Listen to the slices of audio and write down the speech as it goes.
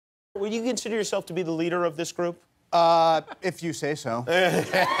Would you consider yourself to be the leader of this group? If you say so.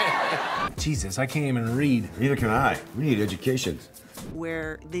 Jesus, I can't even read. Neither can I. We need education.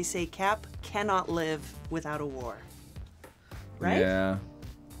 Where they say Cap cannot live without a war. Right? Yeah.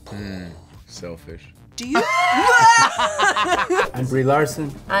 Selfish. Do you? I'm Brie Larson.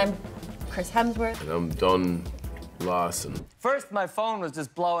 I'm Chris Hemsworth. And I'm Don Larson. First, my phone was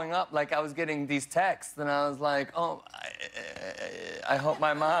just blowing up like I was getting these texts, and I was like, oh, I hope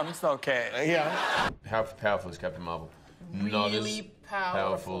my mom's okay. Yeah. How powerful is Captain Marvel? Not as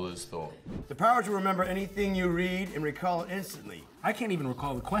powerful as Thor. The power to remember anything you read and recall it instantly. I can't even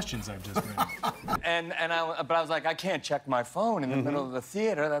recall the questions I've just read. But I was like, I can't check my phone in the middle of the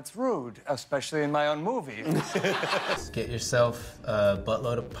theater. That's rude, especially in my own movie. Get yourself a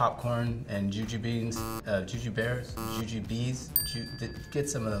buttload of popcorn and juju beans, juju bears, juju bees. Get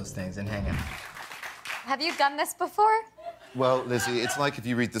some of those things and hang out. Have you done this before? Well, Lizzie, it's like if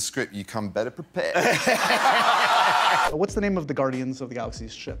you read the script, you come better prepared. What's the name of the Guardians of the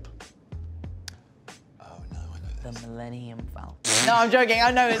Galaxy's ship? The Millennium Falcon. No, I'm joking. I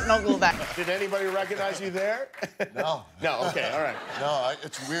know it's not called that. Did anybody recognize you there? No. No, okay, all right. No,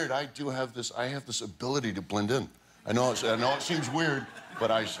 it's weird. I have this ability to blend in. I know it seems weird, but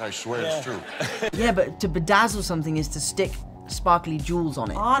I swear it's true. Yeah, but to bedazzle something is to stick sparkly jewels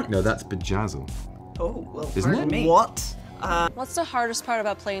on it. No, that's bejazzle. Oh, well, Isn't pardon it? me. What? What's the hardest part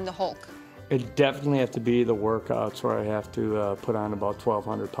about playing the Hulk? It definitely have to be the workouts where I have to put on about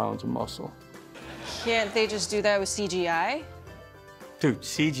 1,200 pounds of muscle. Can't they just do that with CGI? Dude,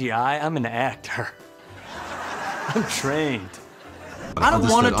 CGI? I'm an actor. I'm trained. I don't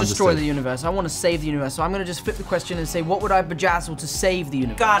want to destroy the universe. I want to save the universe. So I'm going to just flip the question and say, what would I bedazzle to save the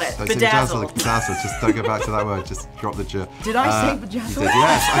universe? Got it. Bedazzle. Bedazzle. Just don't go back to that word. Just drop the j. Did I say bedazzle? You did,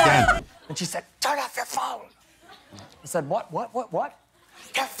 yes, again. And she said, turn off your phone. I said, what?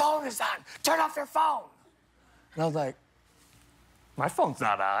 Your phone is on. Turn off your phone. And I was like, my phone's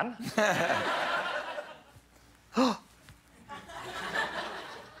not on.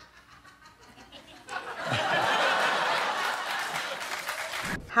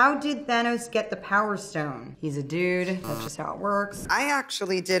 How did Thanos get the Power Stone? He's a dude. That's just how it works. I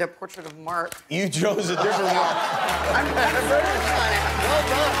actually did a portrait of Mark. You chose a different one. I'm very on it. Well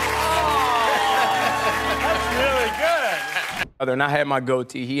done. That's really good. And I had my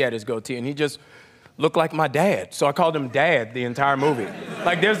goatee, he had his goatee, and he just looked like my dad. So I called him Dad the entire movie.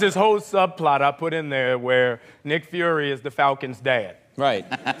 Like, there's this whole subplot I put in there where Nick Fury is the Falcon's dad. Right.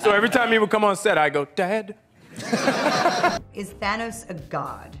 So every time he would come on set, I go, Dad? Is Thanos a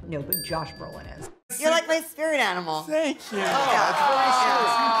god? No, but Josh Brolin is. You're like my spirit animal. Thank you. Oh,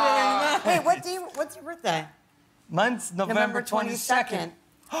 that's very sweet. Wait, what's your birthday? Mine's November 22nd.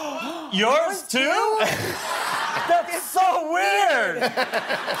 22nd. Yours too? That's so weird.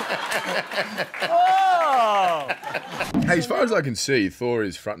 Oh. Hey, as far as I can see, Thor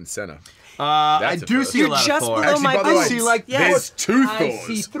is front and center. I do see a lot of Thor. Below my I see like there's two Thors. I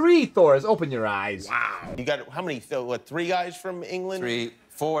see 3 Thors. Open your eyes. Wow. You got how many? What? 3 guys from England?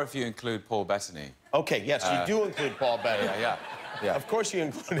 4 if you include Paul Bettany. Okay. Yes, you do include Paul Bettany. Yeah. Of course, you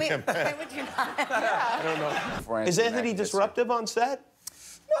include him. Why would you not? I don't know. Is Anthony disruptive on set?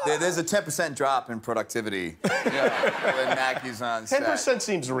 There's a 10% drop in productivity when Mackey's on set. 10%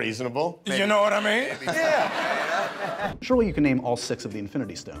 seems reasonable. You know what I mean? Yeah. Surely you can name all 6 of the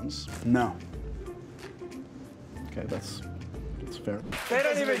Infinity Stones. No. Okay, that's fair. They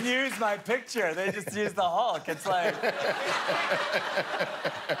don't even use my picture. They just use the Hulk. It's like...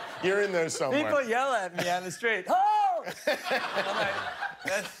 You're in there somewhere. People yell at me on the street. Oh! I'm like,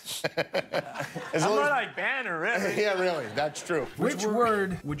 that's... I'm not like Banner, really. Yeah, really. That's true. Which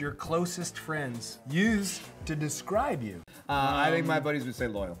word would your closest friends use to describe you? I think my buddies would say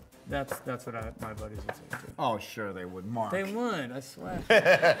loyal. That's what my buddies would say, too. Oh, sure they would. Mark. They would, I swear.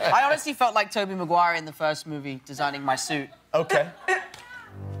 I honestly felt like Tobey Maguire in the first movie designing my suit. Okay.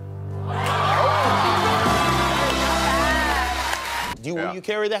 Will you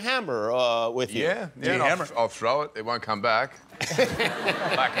carry the hammer with you? Yeah. I'll throw it. It won't come back.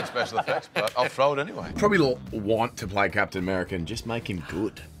 Back in special effects, but I'll throw it anyway. Probably want to play Captain America and just make him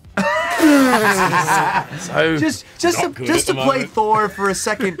good. So just to play Thor for a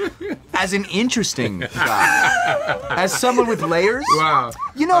second as an interesting guy, as someone with layers. Wow.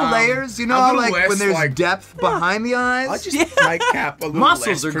 You know layers. You know how like when there's depth behind the eyes. I just make Cap a little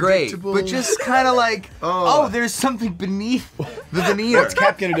muscles less are great, predictable. but just kind of like there's something beneath the veneer. What's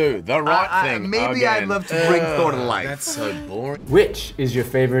Cap gonna do? The right thing. Maybe I'd love to bring Thor to life. That's so boring. Which is your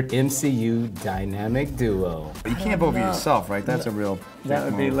favorite MCU dynamic duo? You can't vote for yourself, right? That's a real. That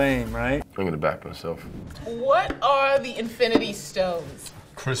would be lame, right? I'm gonna back myself. What are the Infinity Stones?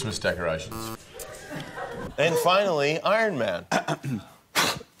 Christmas decorations. And finally, Iron Man. I'm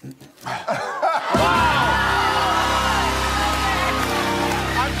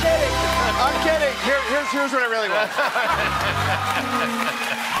kidding. Here's what I really want.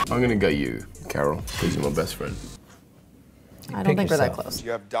 I'm gonna go you, Carol, because you're my best friend. I don't think we're that close.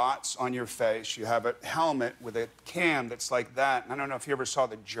 You have dots on your face. You have a helmet with a cam that's like that. And I don't know if you ever saw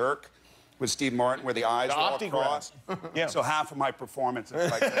The Jerk with Steve Martin, where the eyes were all across. Yeah. So half of my performance is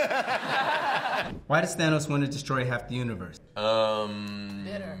like that. Why does Thanos want to destroy half the universe?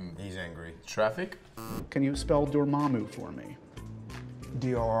 He's angry. Traffic? Can you spell Dormammu for me?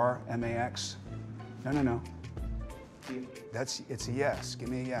 D-O-R-M-A-X. No. It's a yes. Give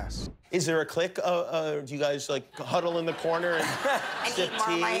me a yes. Is there a click? Do you guys like huddle in the corner and sip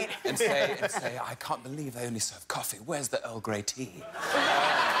tea? And say, I can't believe they only serve coffee. Where's the Earl Grey tea?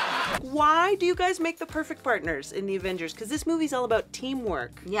 Why do you guys make the perfect partners in the Avengers? Because this movie's all about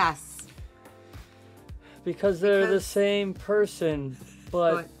teamwork. Yes. Because they're the same person,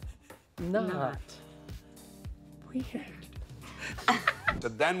 but not. Weird. So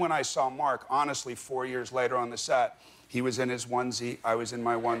then when I saw Mark, honestly, 4 years later on the set, he was in his onesie, I was in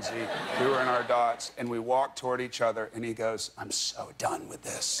my onesie, we were in our dots, and we walked toward each other, and he goes, I'm so done with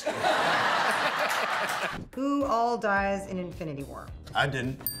this. Who all dies in Infinity War? I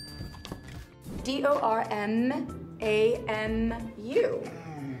didn't. D-O-R-M-A-M-U.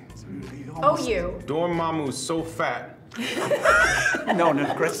 O-U. Dormammu's so fat. No,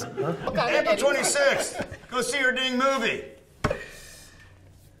 Chris. April 26th. Go see your ding movie.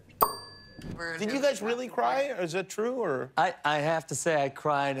 Did you guys really cry? Or is that true? Or I have to say I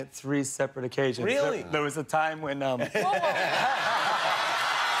cried at 3 separate occasions. Really? There was a time when